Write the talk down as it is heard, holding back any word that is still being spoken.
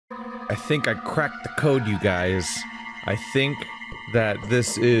I think I cracked the code, you guys. I think that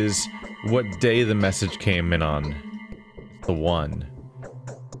this is what day the message came in on. The 1.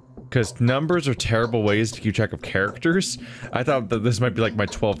 Because numbers are terrible ways to keep track of characters. I thought that this might be like my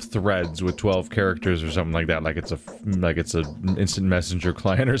 12 threads with 12 characters or something like that, like it's a instant messenger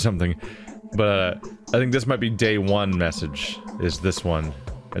client or something. But I think this might be day 1 message, is this one.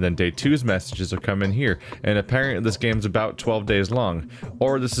 And then day 2's messages will come in here. And apparently this game's about 12 days long.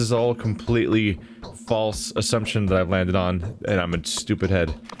 Or this is all completely false assumption that I've landed on, and I'm a stupid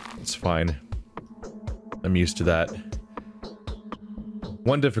head. It's fine. I'm used to that.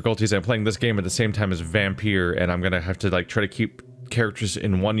 One difficulty is I'm playing this game at the same time as Vampire, and I'm gonna have to like try to keep characters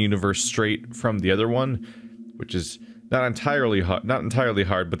in one universe straight from the other one, which is not entirely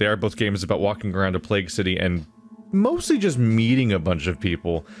hard, but they are both games about walking around a plague city and mostly just meeting a bunch of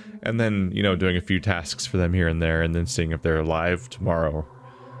people, and then, you know, doing a few tasks for them here and there, and then seeing if they're alive tomorrow.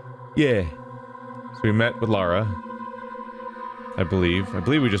 Yeah. So we met with Lara. I believe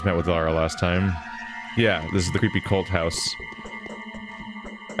we just met with Lara last time. Yeah, this is the creepy cult house.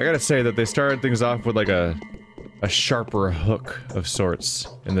 I gotta say that they started things off with like a sharper hook of sorts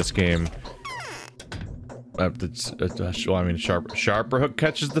in this game. Well, I mean, sharper hook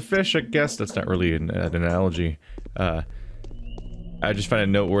catches the fish, I guess. That's not really an analogy. I just find it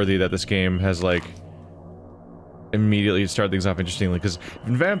noteworthy that this game has, like, immediately started things off interestingly, because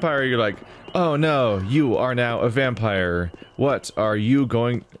in Vampire, you're like, oh no, you are now a vampire. What are you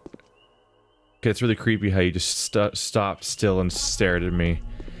going... Okay, it's really creepy how you just stopped still and stared at me.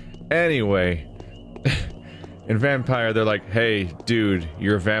 Anyway... In Vampire, they're like, hey, dude,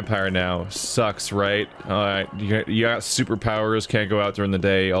 you're a vampire now. Sucks, right? Alright, you got superpowers, can't go out during the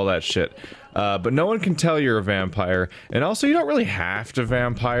day, all that shit. But no one can tell you're a vampire. And also, you don't really have to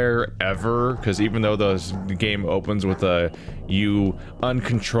vampire ever, because even though the game opens with you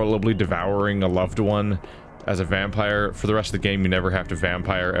uncontrollably devouring a loved one as a vampire, for the rest of the game, you never have to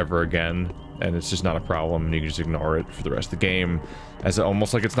vampire ever again. And it's just not a problem, and you can just ignore it for the rest of the game, as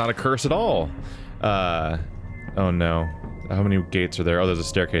almost like it's not a curse at all. Oh no. How many gates are there? Oh, there's a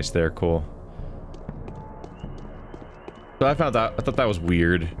staircase there. Cool. So I thought that was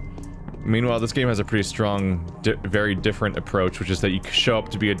weird. Meanwhile, this game has a pretty strong, very different approach, which is that you show up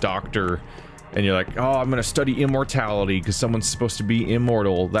to be a doctor, and you're like, oh, I'm gonna study immortality, because someone's supposed to be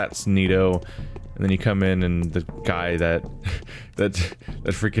immortal. That's neato. And then you come in, and the guy that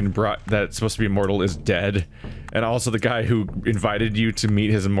freaking brought that's supposed to be immortal is dead, and also the guy who invited you to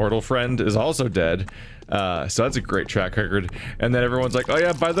meet his immortal friend is also dead. So that's a great track record. And then everyone's like, oh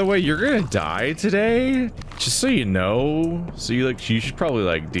yeah, by the way, you're gonna die today, just so you know. So you should probably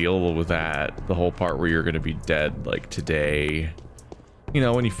like deal with that, the whole part where you're gonna be dead like today, you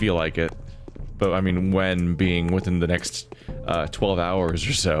know, when you feel like it. But I mean, when being within the next 12 hours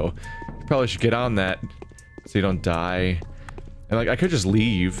or so. Probably should get on that so you don't die. And like, I could just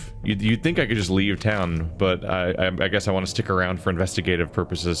leave. You'd think I could just leave town, but I guess I want to stick around for investigative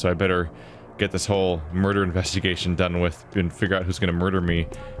purposes, so I better get this whole murder investigation done with and figure out who's gonna murder me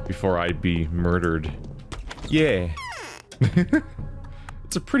before I be murdered. Yeah.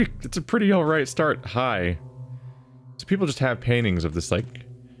 It's a pretty alright start. Hi. So people just have paintings of this like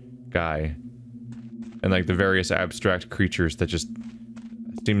guy and like the various abstract creatures that just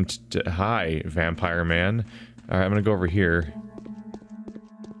seemed to... Hi, vampire man. Alright, I'm gonna go over here.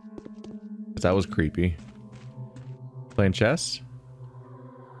 That was creepy. Playing chess?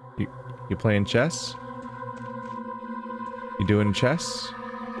 You playing chess? You doing chess?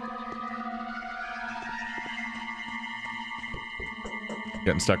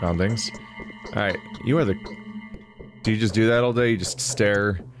 Getting stuck on things. Alright, you are the... Do you just do that all day? You just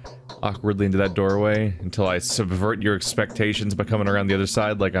stare awkwardly into that doorway until I subvert your expectations by coming around the other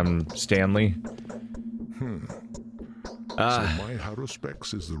side like I'm Stanley? So my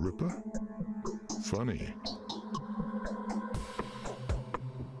Haruspex is the Ripper? Funny.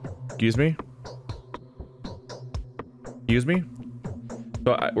 Excuse me? Excuse me?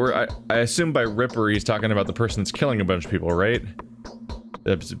 So I assume by Ripper he's talking about the person that's killing a bunch of people, right?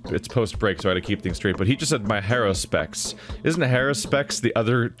 It's post-break, so I had to keep things straight, but he just said my Haruspex. Isn't Haruspex the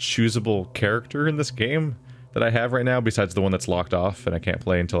other choosable character in this game that I have right now, besides the one that's locked off and I can't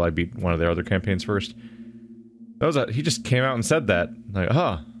play until I beat one of their other campaigns first? That was he just came out and said that. Like,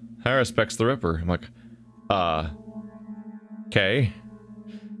 Haruspex the Ripper. I'm like, okay.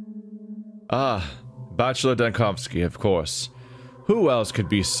 Bachelor Dankovsky, of course. Who else could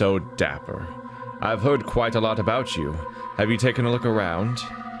be so dapper? I've heard quite a lot about you. Have you taken a look around?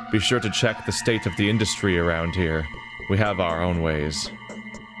 Be sure to check the state of the industry around here. We have our own ways.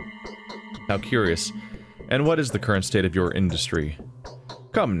 How curious. And what is the current state of your industry?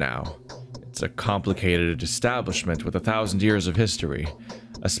 Come now. It's a complicated establishment with 1,000 years of history.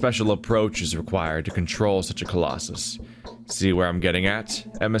 A special approach is required to control such a colossus. See where I'm getting at,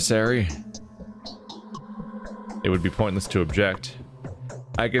 emissary? It would be pointless to object.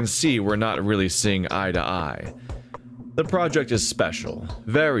 I can see we're not really seeing eye to eye. The project is special,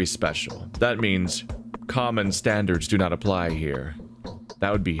 very special. That means common standards do not apply here.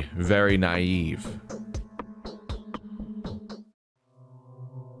 That would be very naive.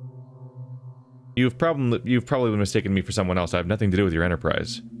 You've probably mistaken me for someone else. I have nothing to do with your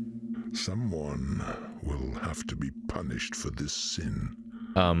enterprise. Someone will have to be punished for this sin.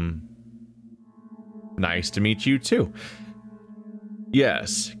 Nice to meet you too.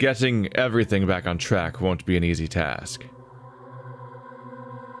 Yes, getting everything back on track won't be an easy task.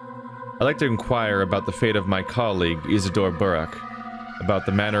 I'd like to inquire about the fate of my colleague, Isidore Burak. About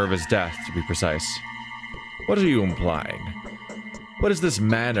the manner of his death, to be precise. What are you implying? What is this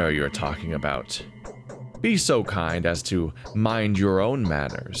manner you're talking about? Be so kind as to mind your own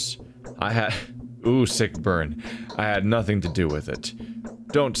manners. Ooh, sick burn. I had nothing to do with it.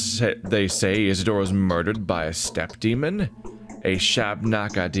 They say Isidore was murdered by a steppe demon? A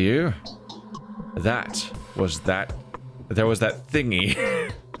Shabnakadir? There was that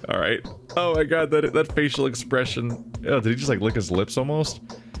thingy. Alright. Oh my god, that facial expression. Oh, did he just like lick his lips almost?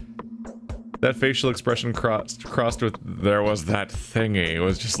 That facial expression crossed with there was that thingy. It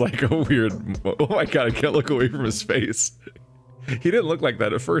was just like a weird. Oh my god, I can't look away from his face. He didn't look like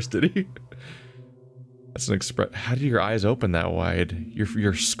that at first, did he? That's an how do your eyes open that wide?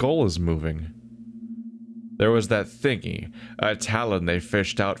 Your skull is moving. There was that thingy, a talon they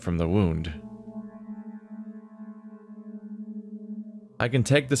fished out from the wound. I can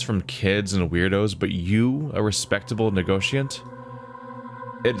take this from kids and weirdos, but you, a respectable negotiant?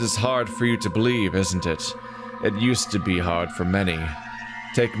 It is hard for you to believe, isn't it? It used to be hard for many.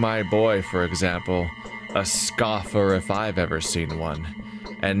 Take my boy, for example. A scoffer if I've ever seen one.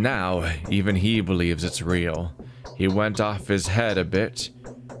 And now, even he believes it's real. He went off his head a bit.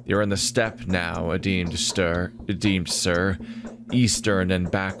 You're in the steppe now, deemed sir. Eastern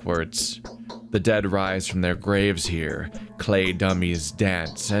and backwards. The dead rise from their graves here. Clay dummies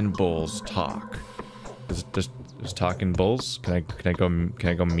dance and bulls talk. Is talking bulls? Can I go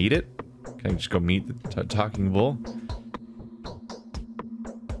meet it? Can I just go meet the talking bull?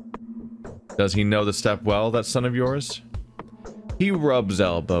 Does he know the steppe well, that son of yours? He rubs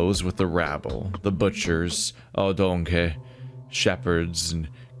elbows with the rabble, the butchers, odonke, shepherds and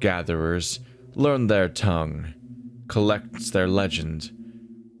gatherers, learn their tongue, collects their legend.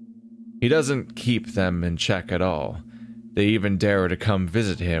 He doesn't keep them in check at all. They even dare to come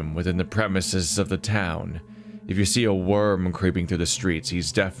visit him within the premises of the town. If you see a worm creeping through the streets,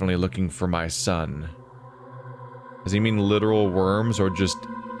 he's definitely looking for my son. Does he mean literal worms, or just,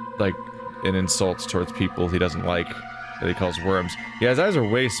 like, an insult towards people he doesn't like, that he calls worms? Yeah, his eyes are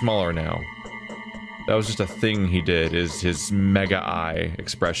way smaller now. That was just a thing he did, is his mega eye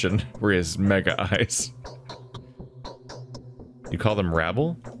expression, where he has mega eyes. You call them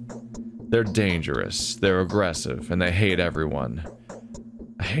rabble? They're dangerous, they're aggressive, and they hate everyone.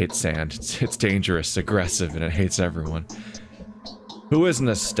 I hate sand. It's dangerous, aggressive, and it hates everyone. Who isn't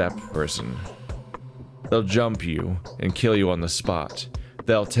a steppe person? They'll jump you and kill you on the spot.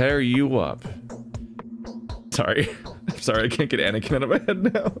 They'll tear you up. Sorry. I'm sorry, I can't get Anakin out of my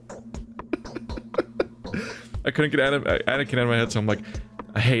head now. I couldn't get Anakin out of my head, so I'm like,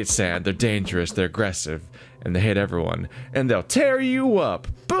 I hate sand. They're dangerous, they're aggressive, and they hate everyone. And they'll tear you up.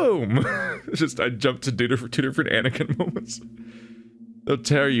 Boom! Just, I jumped to two different Anakin moments. They'll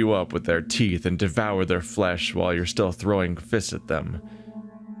tear you up with their teeth and devour their flesh while you're still throwing fists at them.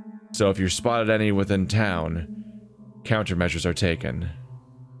 So if you're spotted any within town, countermeasures are taken.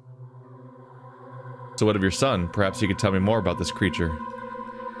 So what of your son? Perhaps you could tell me more about this creature.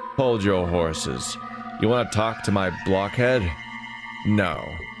 Hold your horses. You want to talk to my blockhead? No.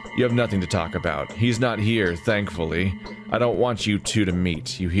 You have nothing to talk about. He's not here, thankfully. I don't want you two to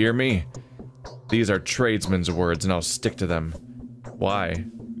meet. You hear me? These are tradesmen's words, and I'll stick to them. Why?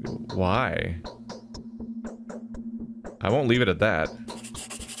 Why? I won't leave it at that.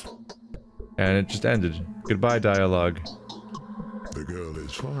 And it just ended. Goodbye, dialogue. The girl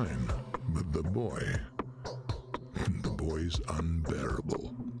is fine, but the boy's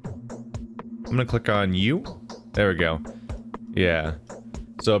unbearable. I'm gonna click on you. There we go. Yeah.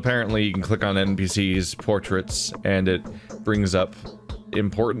 So apparently you can click on NPCs, portraits, and it brings up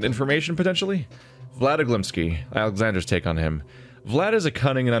important information, potentially? Vlad Olgimsky, Alexander's take on him. Vlad is a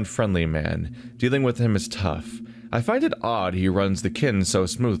cunning and unfriendly man. Dealing with him is tough. I find it odd he runs the kin so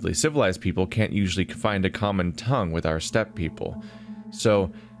smoothly. Civilized people can't usually find a common tongue with our steppe people.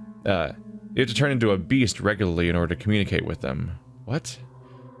 So, You have to turn into a beast regularly in order to communicate with them. What?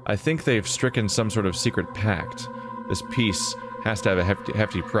 I think they've stricken some sort of secret pact. This piece has to have a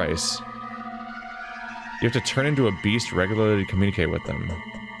hefty price. You have to turn into a beast regularly to communicate with them.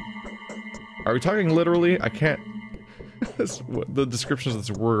 Are we talking literally? I can't... The descriptions of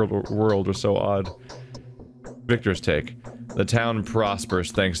this world are so odd. Victor's take. The town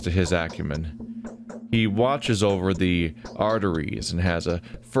prospers thanks to his acumen. He watches over the arteries and has a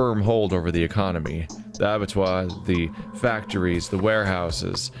firm hold over the economy. The abattoir, the factories, the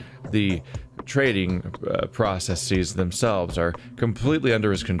warehouses, the trading processes themselves are completely under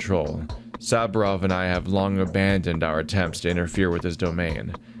his control. Saburov and I have long abandoned our attempts to interfere with his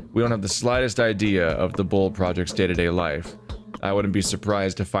domain. We don't have the slightest idea of the Bull Project's day-to-day life. I wouldn't be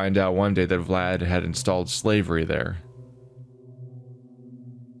surprised to find out one day that Vlad had installed slavery there.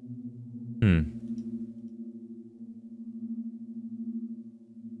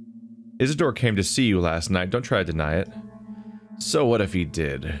 Isidore came to see you last night. Don't try to deny it. So what if he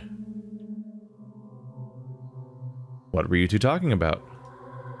did? What were you two talking about?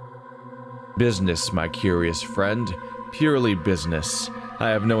 Business, my curious friend. Purely business. I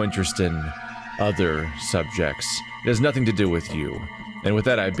have no interest in other subjects. It has nothing to do with you. And with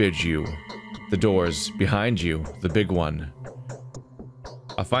that I bid you. The door's behind you, the big one.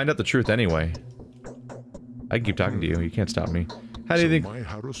 I'll find out the truth anyway. I can keep talking to you. You can't stop me. How do you think? My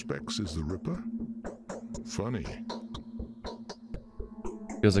haruspex is the Ripper? Funny.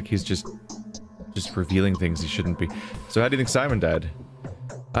 Feels like he's just revealing things he shouldn't be. So how do you think Simon died?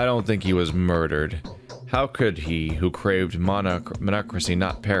 I don't think he was murdered. How could he, who craved monocracy,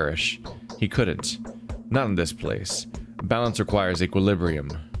 not perish? He couldn't. Not in this place. Balance requires equilibrium.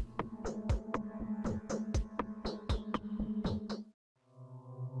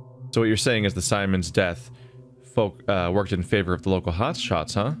 So what you're saying is the Simon's death worked in favor of the local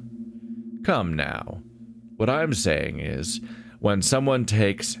hotshots, huh? Come now. What I'm saying is, when someone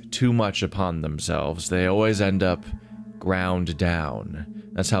takes too much upon themselves, they always end up ground down.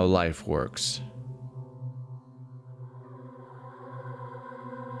 That's how life works.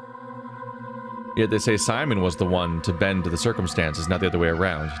 Yet they say Simon was the one to bend to the circumstances, not the other way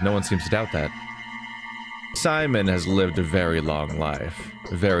around. No one seems to doubt that. Simon has lived a very long life.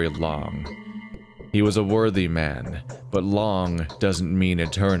 Very long. He was a worthy man, but long doesn't mean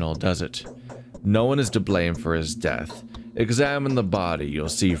eternal, does it? No one is to blame for his death. Examine the body, you'll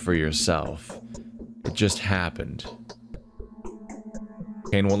see for yourself. It just happened.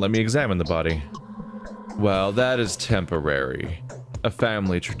 Kane won't let me examine the body. Well, that is temporary. A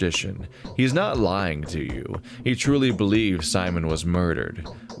family tradition. He's not lying to you. He truly believes Simon was murdered.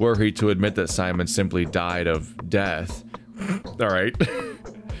 Were he to admit that Simon simply died of death, alright,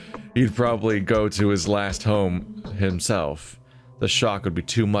 he'd probably go to his last home himself. The shock would be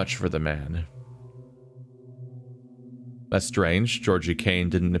too much for the man. That's strange. Georgie Kane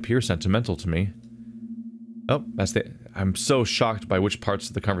didn't appear sentimental to me. Oh, that's the... I'm so shocked by which parts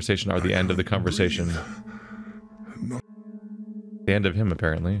of the conversation are the end of the conversation. The end of him,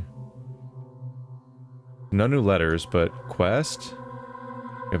 apparently. No new letters, but quest?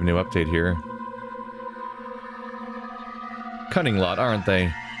 We have a new update here. Cunning lot, aren't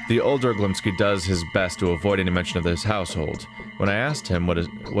they? The old Olgimsky does his best to avoid any mention of his household. When I asked him what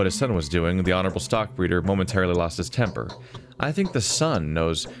his son was doing, the honorable stockbreeder momentarily lost his temper. I think the son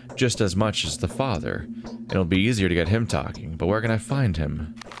knows just as much as the father. It'll be easier to get him talking, but where can I find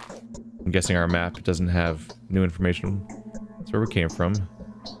him? I'm guessing our map doesn't have new information. That's where we came from.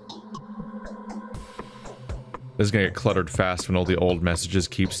 This is gonna get cluttered fast when all the old messages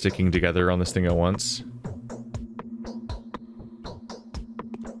keep sticking together on this thing at once.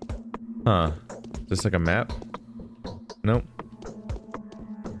 Huh. Is this like a map? Nope.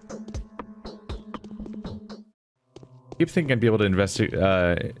 I keep thinking I'd be able to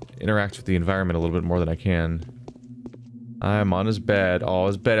interact with the environment a little bit more than I can. I'm on his bed. Oh,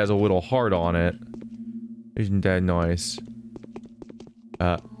 his bed has a little heart on it. Isn't that nice?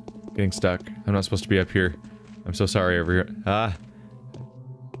 Getting stuck. I'm not supposed to be up here. I'm so sorry over here.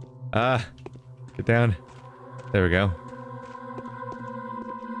 Get down. There we go.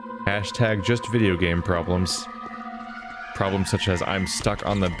 Hashtag just video game problems. Problems such as I'm stuck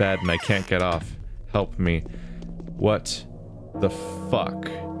on the bed and I can't get off. Help me. What the fuck?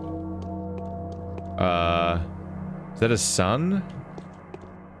 Is that a son?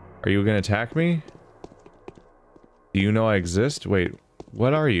 Are you gonna attack me? Do you know I exist? Wait,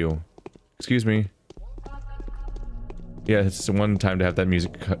 what are you? Excuse me. Yeah, it's one time to have that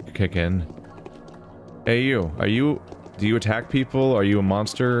music kick in. Hey you, are you... Do you attack people? Are you a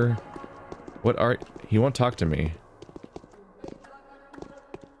monster? What are... He won't talk to me.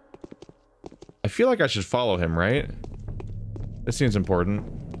 feel like I should follow him, right? This seems important.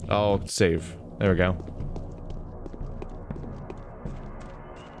 I'll save. There we go.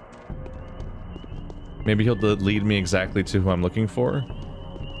 Maybe he'll lead me exactly to who I'm looking for.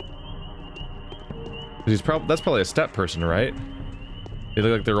 That's probably a step person, right? They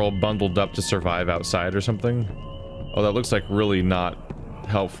look like they're all bundled up to survive outside or something. Oh, that looks like really not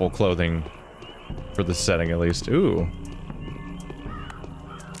helpful clothing for this setting, at least. Ooh.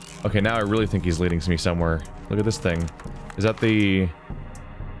 Okay, now I really think he's leading me somewhere. Look at this thing. Is that the...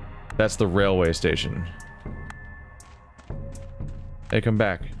 That's the railway station. Hey, come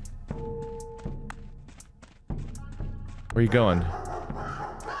back. Where are you going?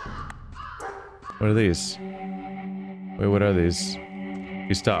 What are these? Wait, what are these?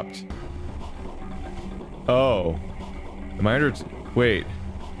 He stopped. Oh. Am I under... Wait.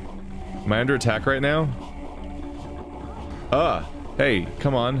 Am I under attack right now? Hey,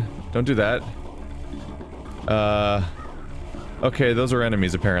 come on. Don't do that. Okay, those are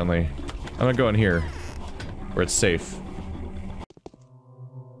enemies, apparently. I'm gonna go in here. Where it's safe.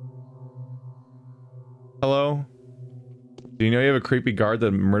 Hello? Do you know you have a creepy guard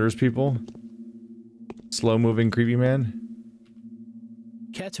that murders people? Slow-moving creepy man?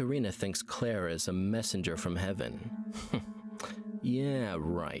 Katerina thinks Claire is a messenger from heaven. Yeah,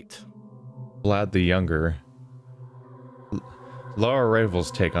 right. Vlad the Younger. Laura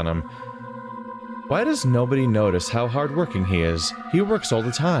Ravel's take on him. Why does nobody notice how hardworking he is? He works all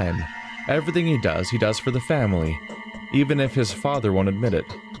the time. Everything he does for the family. Even if his father won't admit it.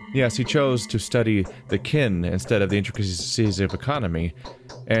 Yes, he chose to study the kin instead of the intricacies of economy.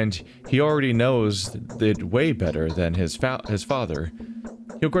 And he already knows it way better than his father.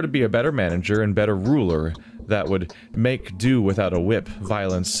 He'll grow to be a better manager and better ruler that would make do without a whip,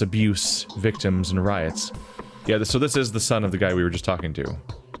 violence, abuse, victims, and riots. Yeah, so this is the son of the guy we were just talking to.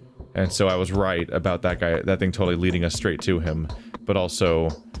 And so I was right about that guy, that thing totally leading us straight to him. But also,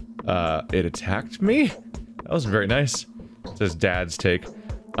 it attacked me? That was very nice. It's his dad's take.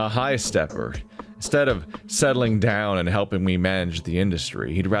 A high stepper. Instead of settling down and helping me manage the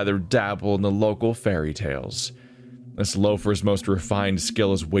industry, he'd rather dabble in the local fairy tales. This loafer's most refined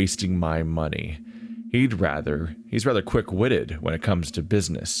skill is wasting my money. He's rather quick-witted when it comes to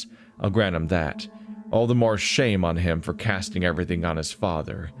business. I'll grant him that. All the more shame on him for casting everything on his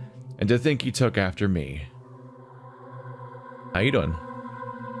father. And to think he took after me. How you doing?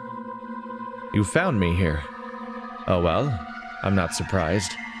 You found me here. Oh well, I'm not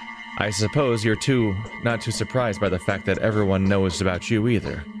surprised. I suppose you're not too surprised by the fact that everyone knows about you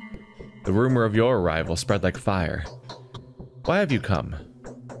either. The rumor of your arrival spread like fire. Why have you come?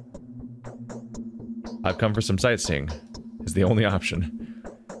 I've come for some sightseeing. Is the only option.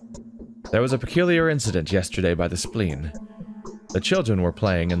 There was a peculiar incident yesterday by the spleen. The children were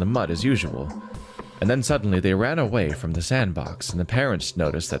playing in the mud as usual, and then suddenly they ran away from the sandbox, and the parents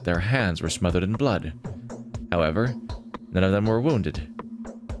noticed that their hands were smothered in blood. However, none of them were wounded.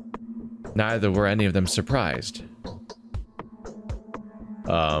 Neither were any of them surprised.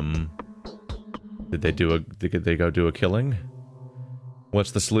 Did they go do a killing?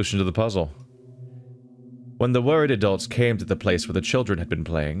 What's the solution to the puzzle? When the worried adults came to the place where the children had been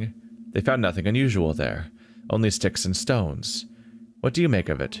playing, they found nothing unusual there, only sticks and stones. What do you make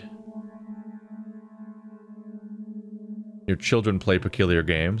of it? Your children play peculiar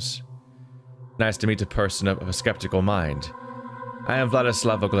games? Nice to meet a person of a skeptical mind. I am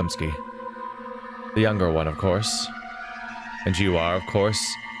Vladislav Olgimsky. The younger one, of course. And you are, of course,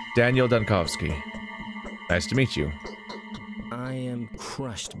 Daniel Dunkovsky. Nice to meet you. I am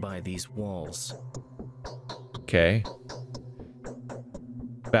crushed by these walls. Okay.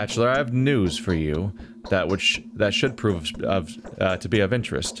 Bachelor, I have news for you that should prove to be of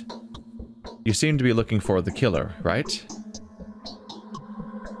interest. You seem to be looking for the killer, right?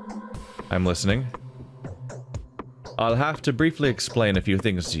 I'm listening. I'll have to briefly explain a few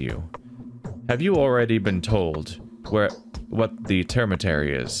things to you. Have you already been told what the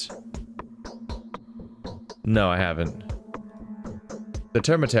termitary is? No, I haven't. The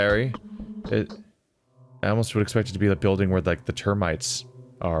termitary, I almost would expect it to be the building where, like, the termites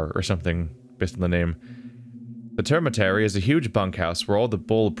are, or something, based on the name. The termitary is a huge bunkhouse where all the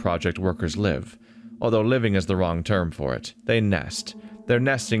Bull Project workers live, although living is the wrong term for it. They nest. They're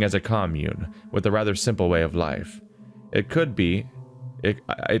nesting as a commune, with a rather simple way of life. It could,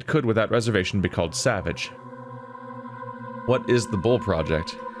 without reservation, be called savage. What is the Bull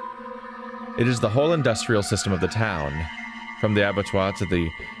Project? It is the whole industrial system of the town, from the abattoir to the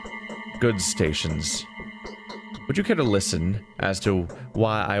goods stations. Would you care to listen as to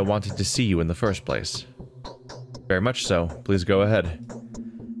why I wanted to see you in the first place? Very much so. Please go ahead.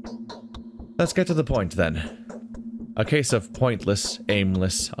 Let's get to the point then. A case of pointless,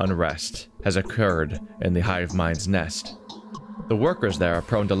 aimless unrest has occurred in the hive mind's nest. The workers there are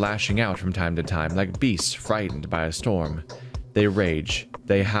prone to lashing out from time to time like beasts frightened by a storm. They rage,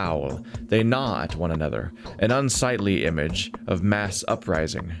 they howl, they gnaw at one another, an unsightly image of mass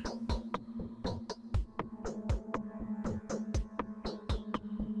uprising.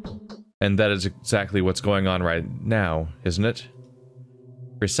 And that is exactly what's going on right now, isn't it?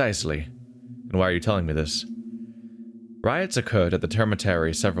 Precisely. And why are you telling me this? Riots occurred at the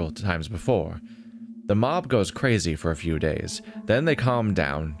termitary several times before. The mob goes crazy for a few days, then they calm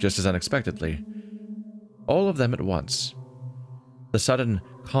down just as unexpectedly. All of them at once. The sudden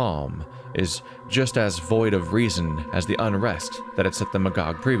calm is just as void of reason as the unrest that had set them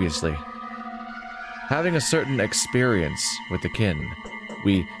agog previously. Having a certain experience with the kin,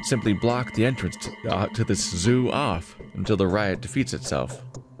 we simply block the entrance to this zoo off until the riot defeats itself.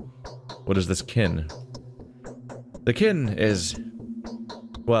 What is this kin? The kin is...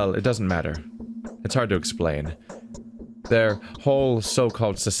 well, it doesn't matter. It's hard to explain. Their whole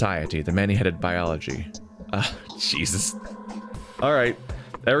so-called society, the many-headed biology. Jesus. Alright.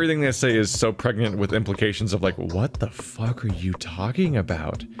 Everything they say is so pregnant with implications of like, what the fuck are you talking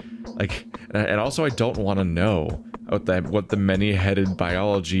about? Like, and also I don't want to know what the many-headed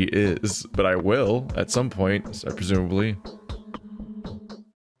biology is, but I will at some point, presumably.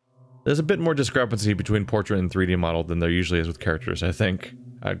 There's a bit more discrepancy between portrait and 3D model than there usually is with characters, I think.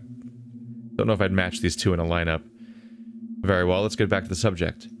 I don't know if I'd match these two in a lineup. Very well, let's get back to the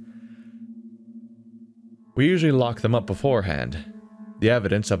subject. We usually lock them up beforehand. The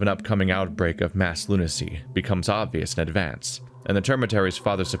evidence of an upcoming outbreak of mass lunacy becomes obvious in advance, and the termitary's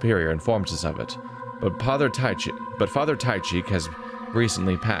Father Superior informs us of it. But Father Taichik has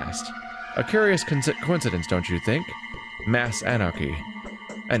recently passed. A curious coincidence, don't you think? Mass anarchy.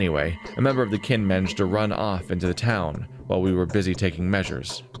 Anyway, a member of the kin managed to run off into the town while we were busy taking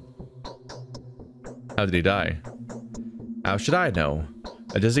measures. How did he die? How should I know?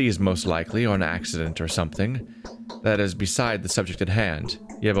 A disease most likely, or an accident or something. That is beside the subject at hand.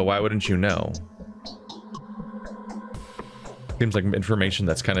 Yeah, but why wouldn't you know? Seems like information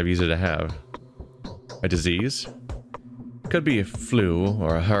that's kind of easy to have. A disease? Could be a flu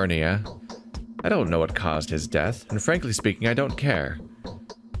or a hernia. I don't know what caused his death, and frankly speaking, I don't care.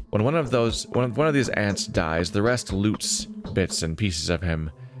 When one of these ants dies, the rest loots bits and pieces of him,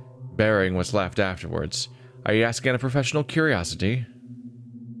 burying what's left afterwards. Are you asking out of professional curiosity?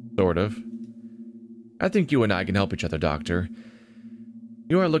 Sort of. I think you and I can help each other, Doctor.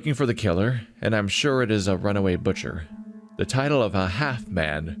 You are looking for the killer, and I'm sure it is a runaway butcher. The title of a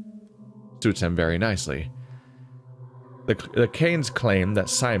half-man suits him very nicely. The Kanes claim that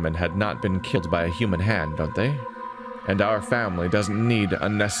Simon had not been killed by a human hand, don't they? And our family doesn't need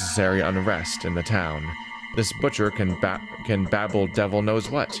unnecessary unrest in the town. This butcher can babble devil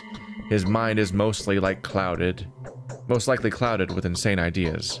knows what. His mind is most likely clouded with insane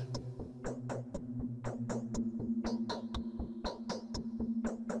ideas.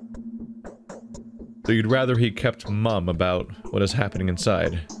 So you'd rather he kept mum about what is happening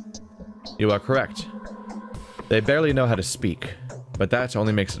inside? You are correct. They barely know how to speak, but that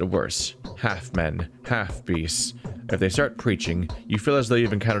only makes it worse. Half men, half beasts. If they start preaching, you feel as though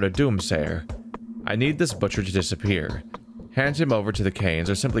you've encountered a doomsayer. I need this butcher to disappear. Hand him over to the Canes,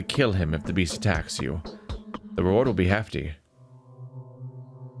 or simply kill him if the beast attacks you. The reward will be hefty.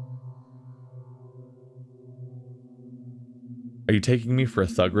 Are you taking me for a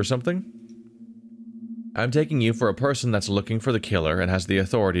thug or something? I'm taking you for a person that's looking for the killer and has the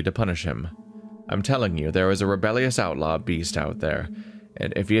authority to punish him. I'm telling you, there is a rebellious outlaw beast out there,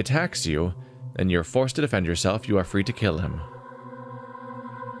 and if he attacks you, and you're forced to defend yourself, you are free to kill him.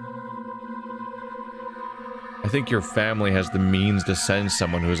 I think your family has the means to send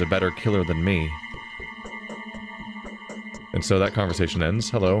someone who is a better killer than me. And so that conversation ends.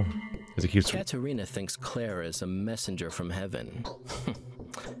 Hello. As he keeps... Katerina thinks Claire is a messenger from heaven.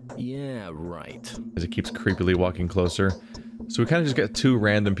 Yeah, right. As he keeps creepily walking closer. So we kind of just get two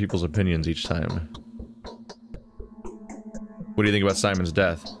random people's opinions each time. What do you think about Simon's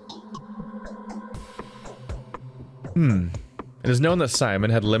death? It is known that Simon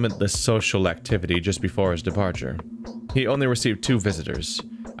had limitless social activity just before his departure. He only received 2 visitors.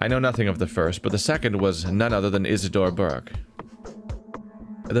 I know nothing of the first, but the second was none other than Isidore Burke.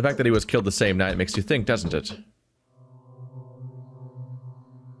 The fact that he was killed the same night makes you think, doesn't it?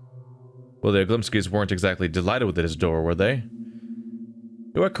 Well, the Olgimskys weren't exactly delighted with Isidore, were they?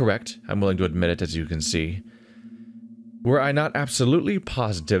 You are correct. I'm willing to admit it, as you can see. Were I not absolutely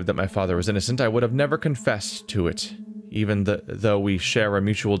positive that my father was innocent, I would have never confessed to it. even though we share a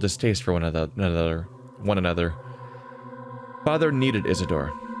mutual distaste for one another. Father needed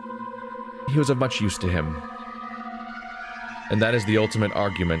Isidore. He was of much use to him. And that is the ultimate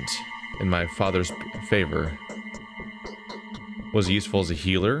argument in my father's favor. Was he useful as a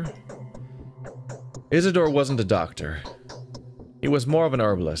healer? Isidore wasn't a doctor. He was more of an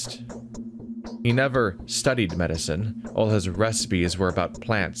herbalist. He never studied medicine. All his recipes were about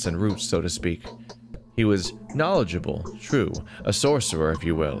plants and roots, so to speak. He was knowledgeable, true, a sorcerer, if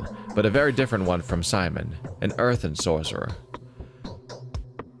you will, but a very different one from Simon, an earthen sorcerer.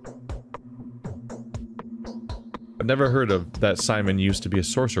 I've never heard of that Simon used to be a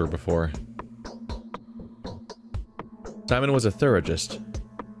sorcerer before. Simon was a theurgist.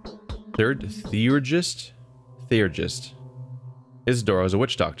 Theurgist? Isidore was a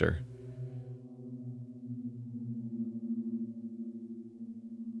witch doctor.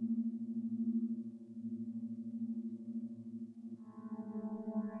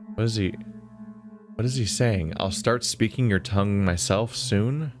 What is he saying? I'll start speaking your tongue myself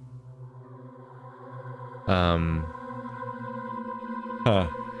soon? I'm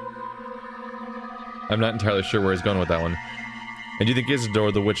not entirely sure where he's going with that one. And do you think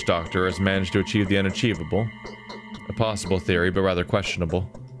Isidore the witch doctor has managed to achieve the unachievable? A possible theory, but rather questionable.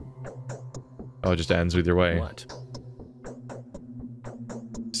 Oh, it just ends either way. What?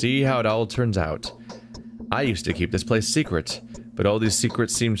 See how it all turns out. I used to keep this place secret, but all these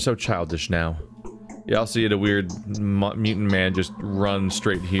secrets seem so childish now. You also see a weird mutant man just run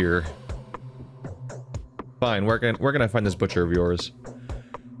straight here. Fine, where can I find this butcher of yours?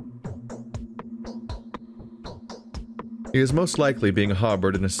 He is most likely being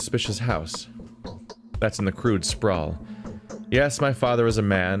harbored in a suspicious house. That's in the crude sprawl. Yes, my father is a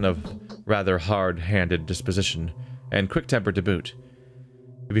man of rather hard-handed disposition, and quick-tempered to boot.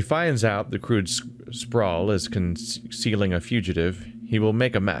 If he finds out the crude sprawl is concealing a fugitive, he will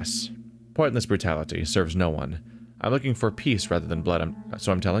make a mess. Pointless brutality serves no one. I'm looking for peace rather than blood,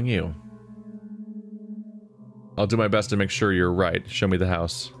 so I'm telling you. I'll do my best to make sure you're right. Show me the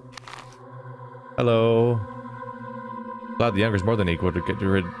house. Hello. Vlad the Younger is more than equal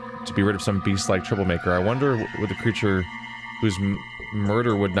to be rid of some beast-like troublemaker. I wonder what the creature whose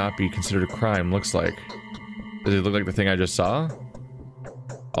murder would not be considered a crime looks like. Does it look like the thing I just saw?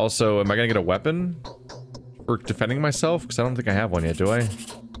 Also, am I gonna get a weapon for defending myself? Because I don't think I have one yet, do I?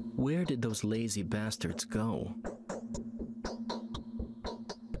 Where did those lazy bastards go?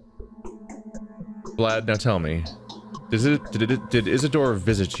 Vlad, now tell me. Did Isidore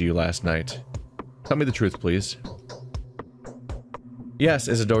visit you last night? Tell me the truth, please. Yes,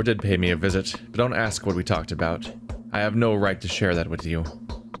 Isidore did pay me a visit, but don't ask what we talked about. I have no right to share that with you.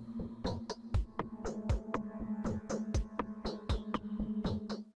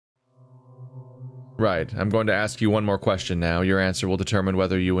 Right, I'm going to ask you one more question now. Your answer will determine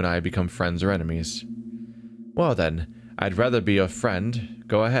whether you and I become friends or enemies. Well then, I'd rather be a friend.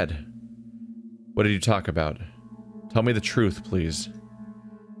 Go ahead. What did you talk about? Tell me the truth, please.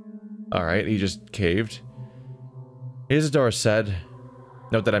 Alright, he just caved. Isidore said...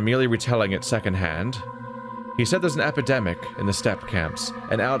 Note that I'm merely retelling it secondhand. He said there's an epidemic in the steppe camps.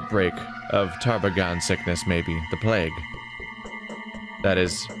 An outbreak of Tarbagan sickness, maybe. The plague. That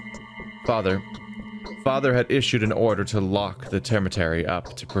is... Father had issued an order to lock the cemetery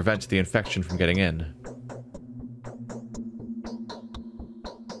up to prevent the infection from getting in.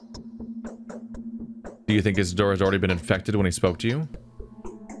 Do you think Isidore has already been infected when he spoke to you?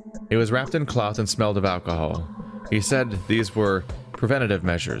 He was wrapped in cloth and smelled of alcohol. He said these were preventative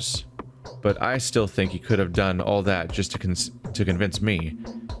measures, but I still think he could have done all that just to convince me,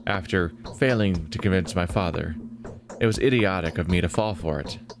 after failing to convince my father. It was idiotic of me to fall for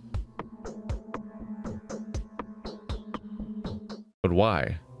it. But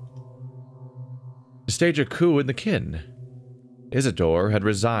why? To stage a coup in the kin. Isidore had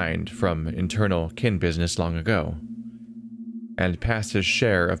resigned from internal kin business long ago, and passed his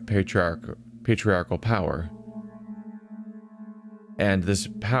share of patriarchal power. And this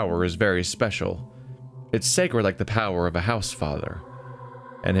power is very special. It's sacred like the power of a house father,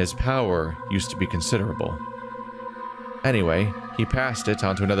 and his power used to be considerable. Anyway, he passed it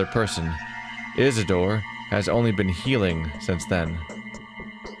on to another person. Isidore has only been healing since then.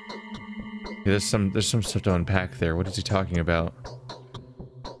 Yeah, there's some stuff to unpack there. What is he talking about?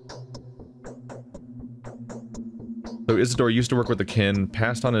 So Isidore used to work with the kin,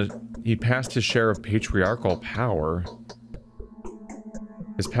 he passed his share of patriarchal power.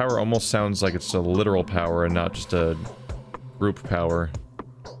 His power almost sounds like it's a literal power and not just a group power.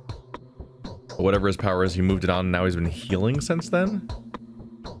 But whatever his power is, he moved it on and now he's been healing since then?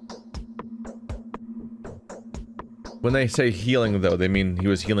 When they say healing, though, they mean he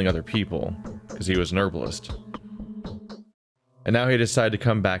was healing other people, because he was an herbalist. And now he decided to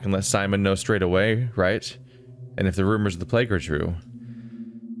come back and let Simon know straight away, right? And if the rumors of the plague are true,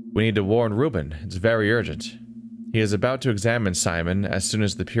 we need to warn Reuben. It's very urgent. He is about to examine Simon as soon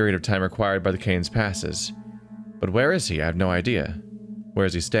as the period of time required by the Canes passes. But where is he? I have no idea. Where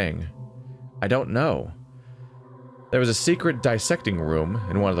is he staying? I don't know. There was a secret dissecting room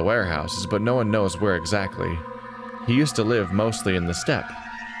in one of the warehouses, but no one knows where exactly. He used to live mostly in the steppe,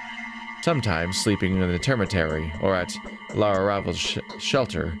 sometimes sleeping in the termitary or at Lara Ravel's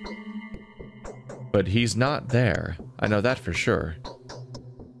shelter. But he's not there. I know that for sure.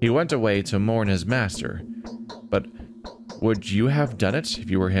 He went away to mourn his master. But would you have done it if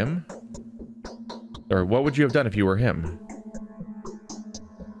you were him? Or what would you have done if you were him?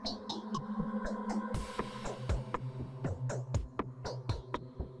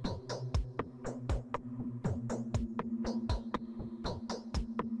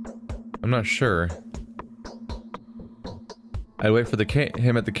 I'm not sure. I'd wait for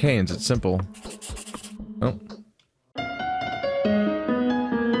him at the Canes, it's simple. Oh.